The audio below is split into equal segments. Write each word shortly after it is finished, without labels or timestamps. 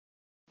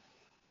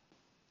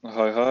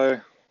Hi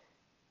hi.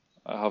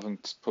 I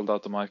haven't pulled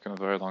out the mic in a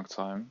very long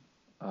time.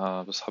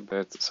 بس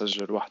حبيت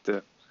أسجل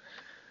واحدة.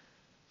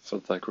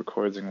 Felt like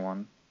recording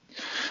one.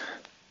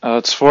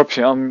 It's 4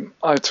 p.m.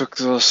 I took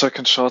the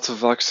second shot of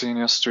vaccine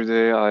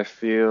yesterday. I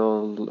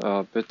feel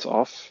a bit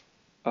off.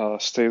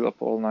 Stayed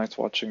up all night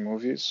watching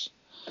movies.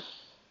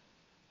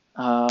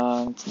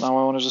 And now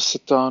I want to just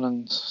sit down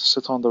and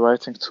sit on the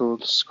writing tool,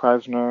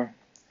 Scrivener,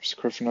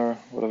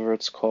 whatever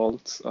it's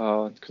called,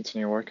 and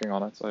continue working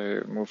on it. I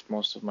moved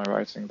most of my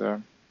writing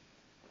there.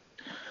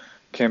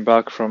 Came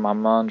back from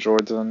Amman,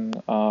 Jordan,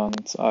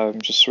 and I'm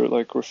just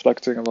like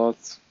reflecting a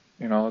lot.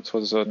 It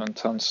was an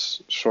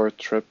intense, short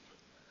trip,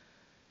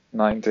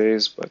 9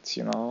 days, but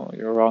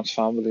you're around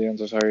family and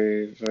a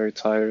very, very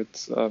tired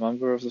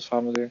member of the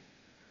family.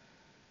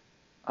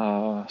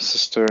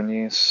 Sister,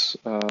 niece,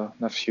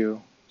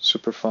 nephew,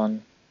 super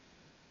fun.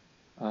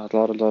 A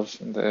lot of love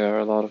in the air,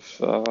 a lot of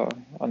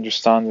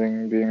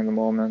understanding, being in the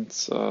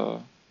moment,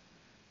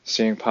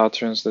 seeing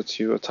patterns that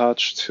you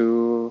attach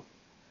to,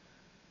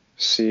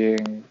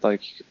 seeing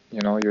like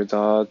your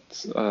dad,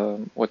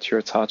 what you're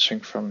attaching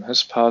from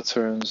his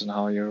patterns and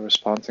how you're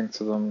responding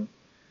to them,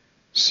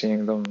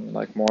 seeing them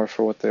like more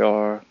for what they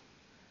are.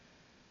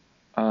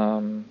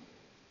 um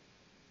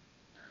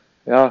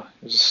yeah,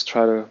 you just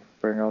try to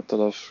bring out the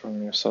love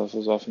from yourself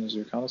as often as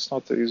you can. It's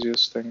not the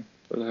easiest thing,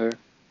 but hey,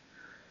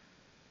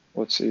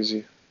 what's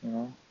easy, you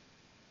know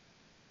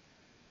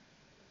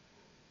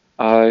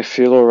I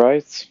feel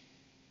alright,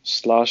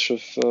 slash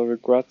of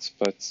regret,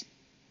 but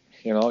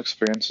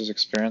experience is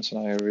experience, and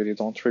I really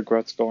don't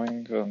regret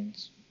going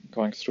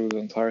through the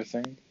entire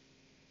thing.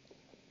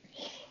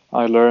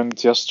 I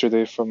learned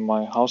yesterday from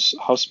my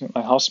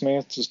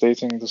housemate is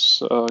dating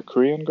this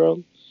Korean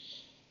girl.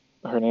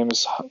 Her name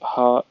is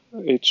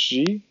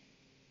HG,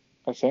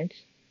 I think,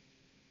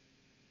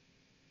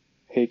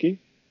 Heigi,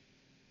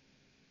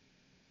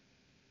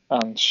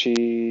 and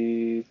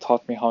she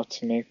taught me how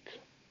to make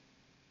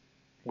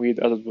weed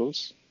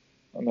edibles.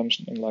 And then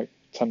in like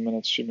 10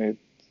 minutes, she made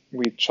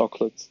weed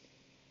chocolate.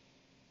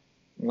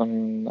 And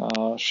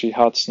then she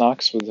had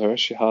snacks with her.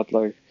 She had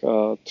like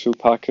 2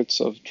 packets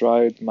of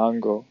dried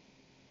mango,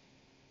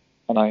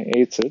 and I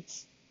ate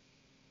it,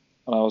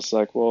 and I was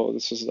like, "Whoa,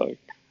 this is like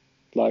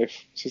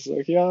life." She's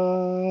like,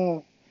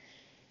 "Yeah."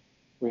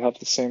 We have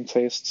the same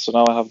taste, so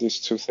now I have these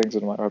two things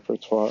in my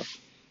repertoire.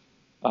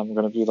 I'm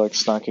gonna be like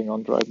snacking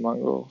on dried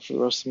mango for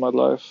the rest of my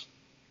life.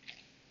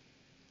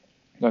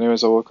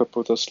 Anyways, I woke up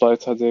with a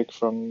slight headache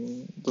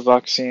from the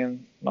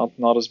vaccine.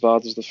 Not as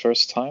bad as the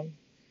first time,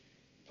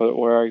 but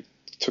where I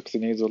took the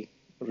needle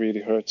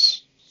really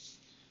hurts.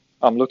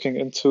 I'm looking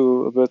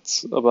into a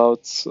bit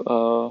about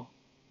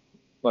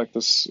like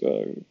this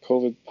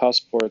COVID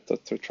passport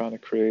that they're trying to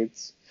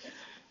create,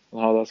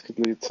 and how that could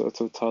lead to a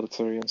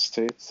totalitarian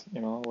state,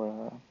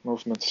 where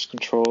movement is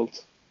controlled,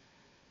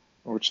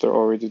 which they're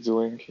already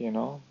doing.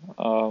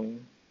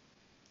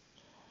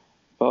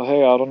 But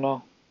hey, I don't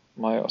know.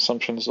 My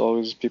assumption is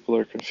always people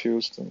are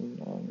confused,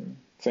 and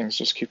things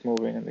just keep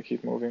moving and they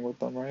keep moving with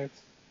them, right?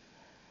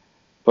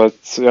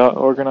 But yeah,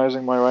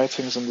 organizing my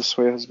writings in this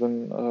way has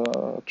been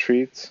a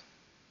treat.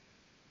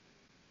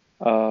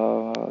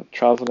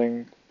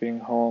 Traveling, being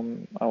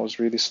home, I was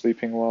really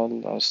sleeping well.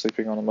 I was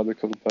sleeping on a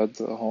medical bed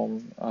at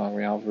home.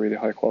 We have really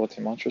high quality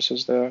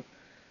mattresses there.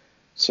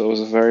 So it was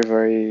a very,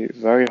 very,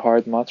 very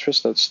hard mattress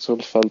that still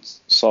felt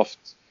soft.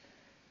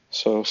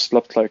 So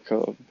slept like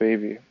a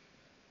baby.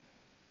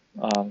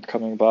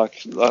 Coming back,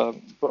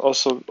 but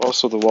also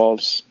the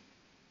walls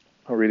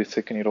are really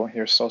thick and you don't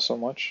hear so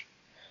much.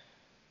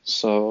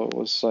 So it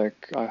was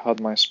like I had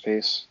my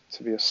space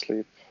to be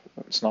asleep.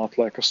 It's not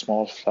like a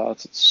small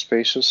flat; it's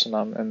spacious, and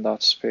I'm in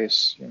that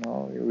space. You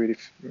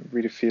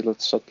really feel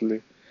it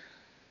subtly.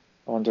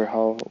 I wonder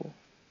how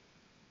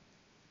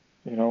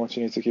what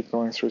you need to keep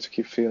going through to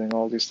keep feeling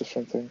all these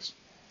different things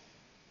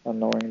and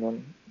knowing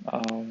them.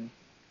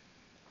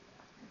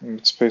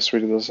 Space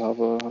really does have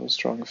a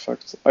strong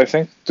effect. I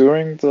think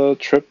during the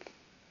trip,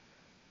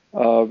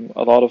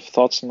 a lot of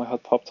thoughts in my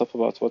head popped up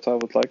about what I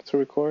would like to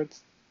record.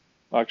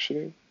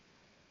 Actually,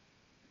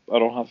 I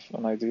don't have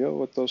an idea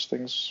what those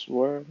things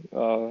were.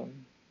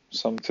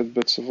 Some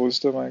tidbits of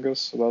wisdom, I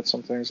guess, about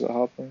some things that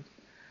happened.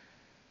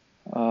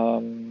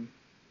 Um,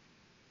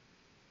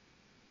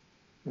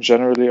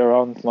 Generally,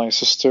 around my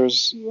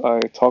sisters,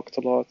 I talked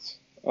a lot.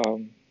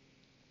 Um,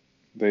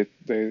 they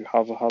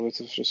have a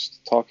habit of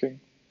just talking.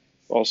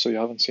 Also, you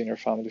haven't seen your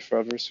family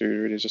forever, so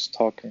you really just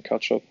talk and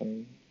catch up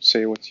and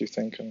say what you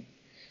think and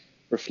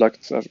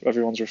reflect.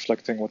 Everyone's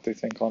reflecting what they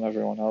think on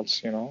everyone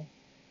else. And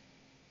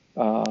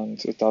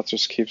that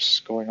just keeps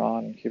going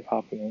on and keep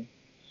happening.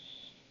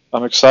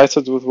 I'm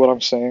excited with what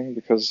I'm saying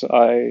because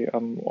I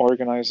am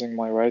organizing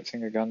my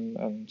writing again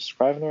in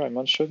Scrivener, I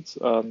mentioned,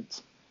 and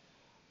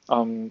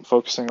I'm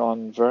focusing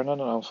on Vernon,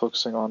 and I'm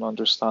focusing on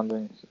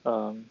understanding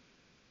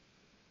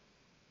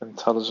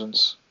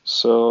intelligence.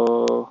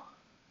 So,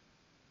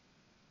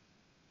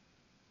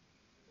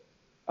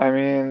 I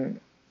mean,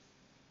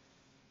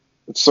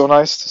 it's so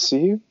nice to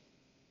see,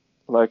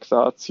 like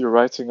that your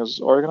writing is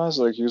organized,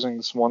 like using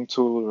this one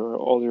tool where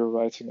all your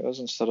writing is,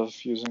 instead of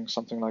using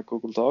something like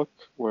Google Doc,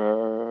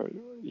 where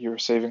you're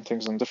saving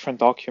things in different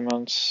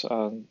documents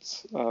and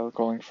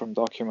going from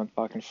document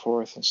back and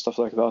forth and stuff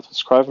like that. With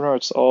Scrivener,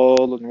 it's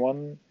all in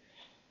one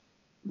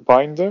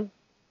binder,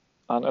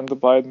 and in the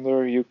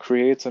binder, you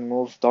create and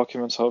move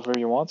documents however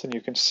you want, and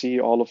you can see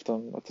all of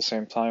them at the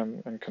same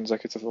time in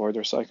consecutive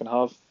order. So I can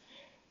have,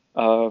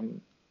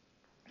 um,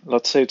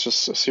 let's say it's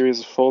just a series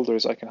of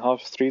folders. I can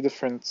have 3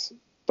 different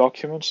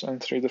documents in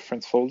 3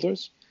 different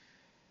folders,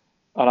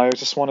 and I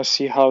just want to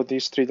see how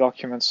these 3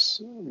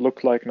 documents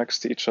look like next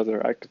to each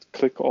other. I could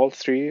click all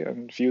 3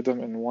 and view them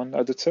in one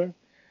editor,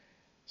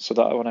 so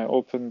that when I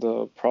open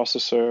the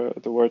processor,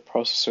 the word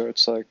processor,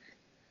 it's like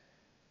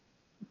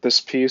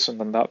this piece and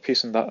then that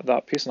piece and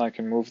that piece, and I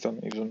can move them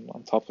even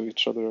on top of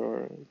each other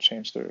or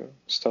change their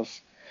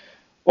stuff.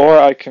 Or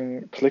I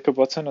can click a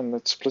button and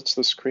it splits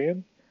the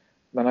screen.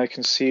 Then I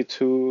can see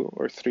 2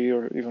 or 3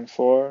 or even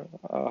 4.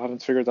 I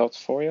haven't figured out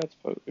 4 yet,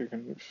 but you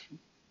can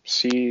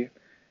see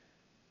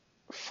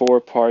 4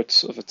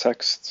 parts of a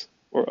text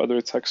or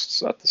other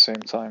texts at the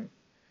same time,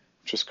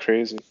 which is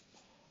crazy.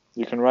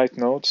 You can write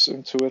notes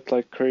into it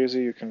like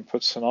crazy. You can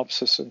put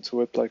synopsis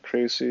into it like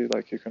crazy.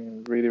 Like you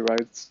can really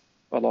write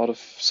a lot of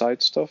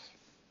side stuff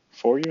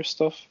for your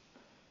stuff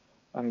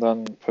and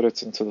then put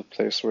it into the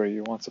place where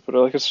you want to put it.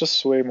 Like it's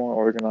just way more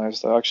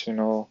organized. I actually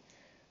know,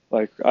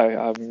 like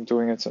I'm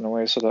doing it in a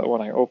way so that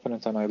when I open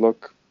it and I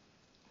look,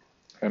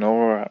 I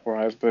know where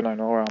I've been, I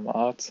know where I'm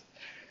at,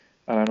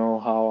 and I know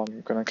how I'm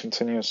gonna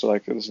continue. So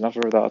like there's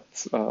never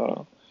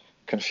that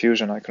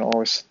confusion. I can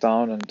always sit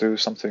down and do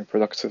something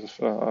productive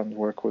and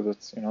work with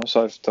it.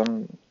 So I've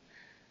done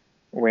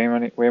way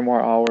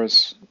more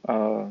hours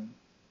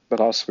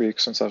the last week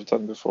since I've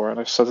done before, and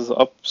I've set it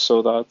up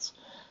so that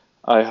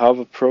I have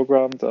a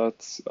program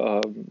that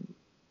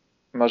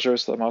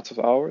measures the amount of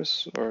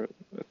hours, or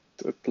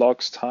it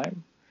logs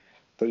time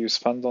that you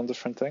spend on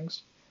different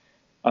things.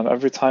 And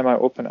every time I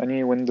open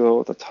any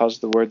window that has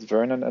the word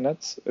Vernon in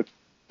it, it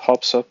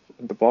pops up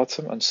at the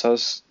bottom and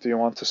says, do you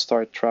want to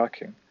start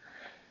tracking?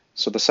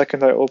 So the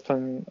second I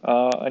open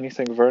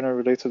anything Vernon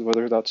related,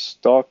 whether that's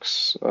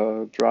Docs,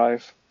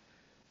 Drive,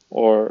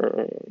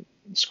 or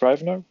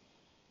Scrivener,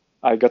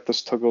 I get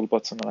this toggle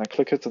button and I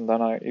click it, and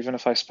then even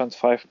if I spend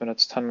 5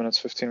 minutes, 10 minutes,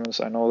 15 minutes,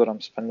 I know that I'm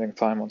spending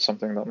time on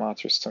something that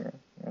matters to me,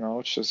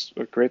 which is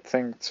a great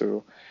thing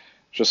to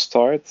just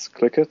start,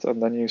 click it,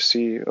 and then you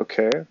see,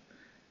 okay,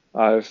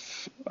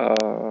 I've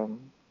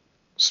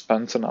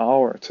spent an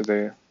hour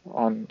today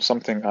on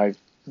something I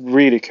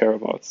really care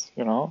about,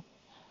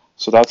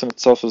 So that in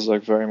itself is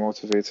like very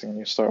motivating, and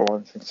you start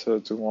wanting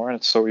to do more, and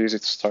it's so easy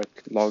to start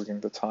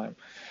logging the time.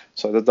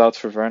 So I did that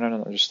for Vernon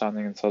and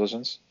Understanding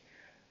Intelligence.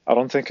 I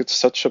don't think it's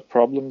such a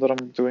problem that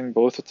I'm doing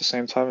both at the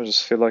same time. I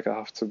just feel like I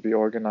have to be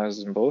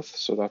organized in both,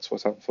 so that's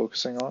what I'm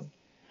focusing on.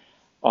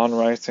 On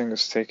writing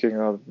is taking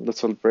a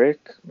little break.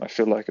 I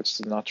feel like it's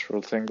the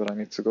natural thing that I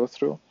need to go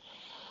through.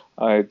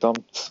 I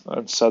dumped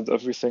and said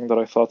everything that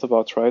I thought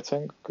about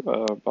writing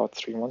about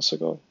 3 months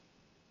ago,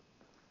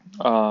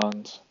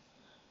 and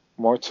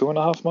more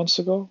 2.5 months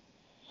ago.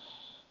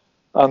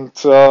 And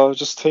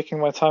just taking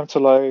my time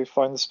till I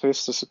find the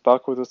space to sit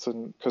back with it,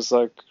 and because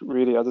like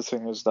really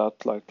editing is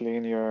that like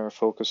linear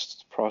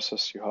focused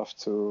process you have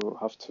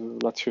to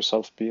let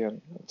yourself be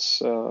in.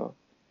 It's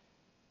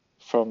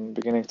from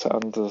beginning to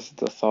end,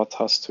 the thought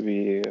has to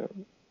be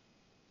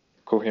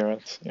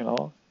coherent,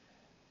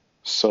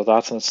 So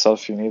that in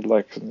itself, you need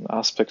like an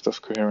aspect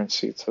of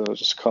coherency to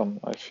just come,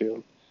 I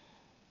feel.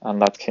 And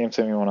that came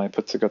to me when I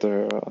put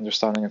together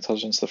Understanding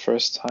Intelligence the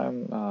first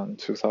time in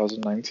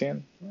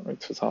 2019, or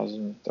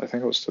 2000, I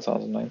think it was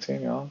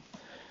 2019, yeah.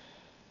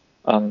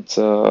 And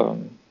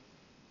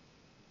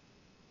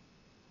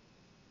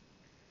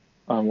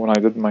when I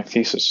did my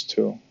thesis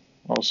too,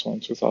 also in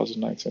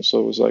 2019. So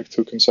it was like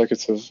 2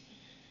 consecutive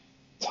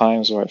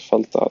times where I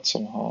felt that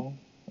somehow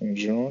in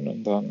June,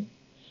 and then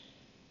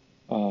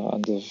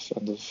end of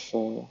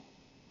I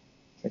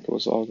think it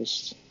was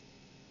August.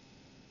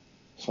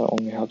 If I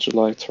only had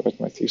July to write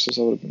my thesis,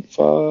 I would have been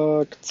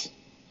fucked.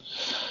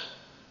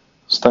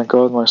 So thank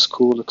God my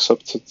school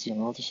accepted,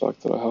 the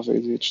fact that I have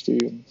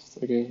ADHD, and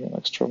they gave me an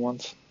extra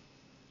month.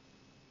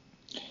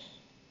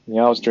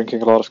 Yeah, I was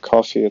drinking a lot of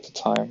coffee at the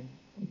time,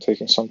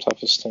 taking some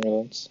type of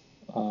stimulant,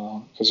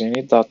 because you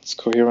need that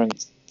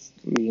coherent,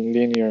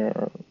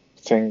 linear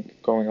thing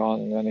going on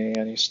in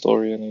any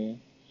story,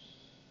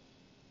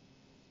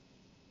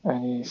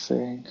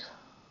 anything.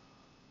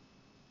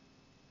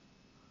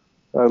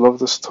 I love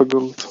this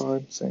toggle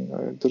time thing.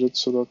 I did it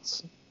so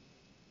that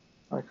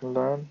I can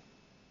learn.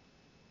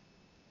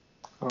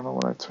 I don't know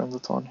when I turned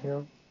it on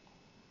here.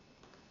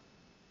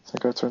 I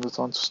think I turned it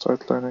on to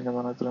start learning, and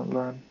then I didn't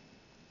learn.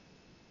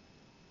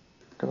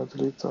 I'm gonna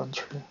delete the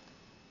entry.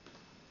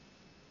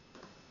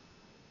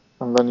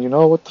 And then you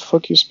know what the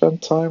fuck you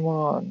spent time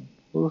on.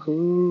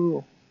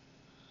 Woohoo!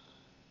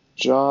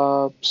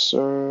 Job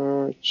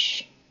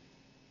search.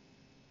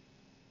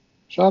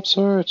 Job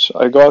search.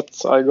 I got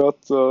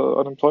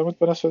unemployment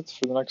benefit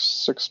for the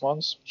next 6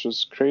 months, which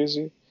is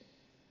crazy.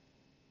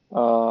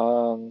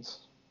 And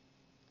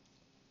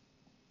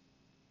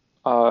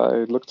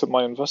I looked at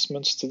my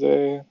investments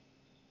today,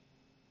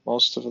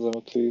 most of them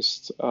at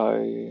least.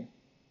 I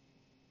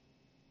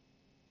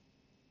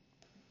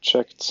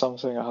checked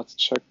something I had to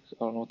check. I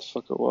don't know what the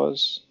fuck it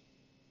was.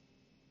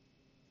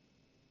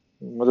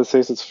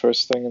 Meditated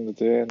first thing in the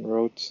day and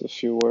wrote a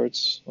few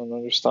words on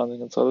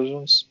understanding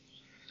intelligence.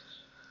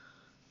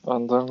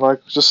 And then,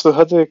 like, just the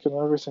headache and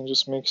everything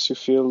just makes you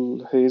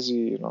feel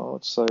hazy, you know?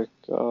 It's like,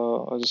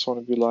 I just want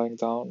to be lying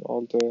down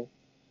all day.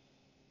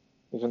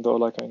 Even though,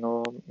 like, I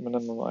know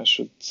minimum I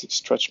should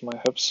stretch my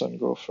hips and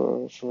go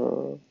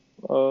for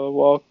a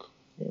walk,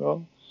 you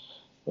know?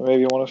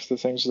 Maybe one of the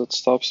things that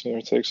stops me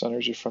or takes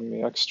energy from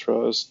me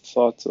extra is the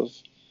thought of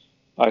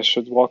I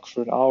should walk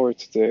for an hour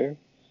today,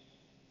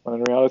 when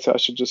in reality I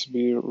should just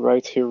be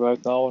right here,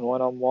 right now, and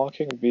when I'm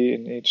walking, be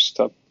in each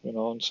step, you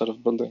know, instead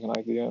of building an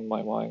idea in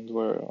my mind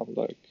where I'm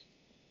like,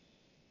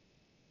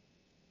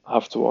 I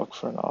have to walk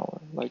for an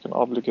hour, like an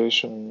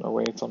obligation, a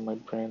weight on my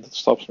brain that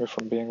stops me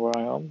from being where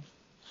I am.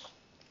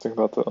 I think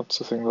that's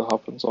a thing that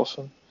happens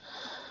often.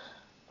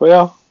 But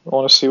yeah, I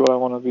want to see what I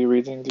want to be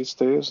reading these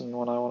days and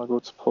when I want to go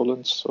to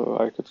Poland so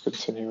I could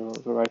continue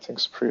the writing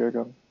spree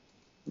again.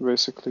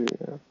 Basically,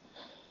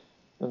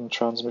 in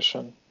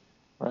transmission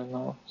right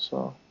now.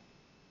 So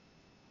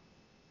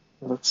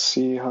let's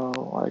see how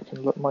I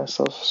can let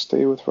myself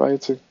stay with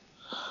writing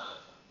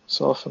as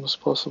often as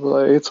possible.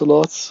 I ate a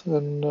lot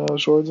in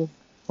Jordan,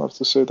 I have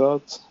to say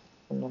that,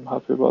 and I'm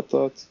happy about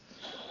that.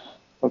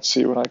 Let's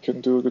see when I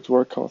can do a good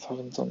workout. I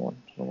haven't done one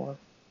in a while.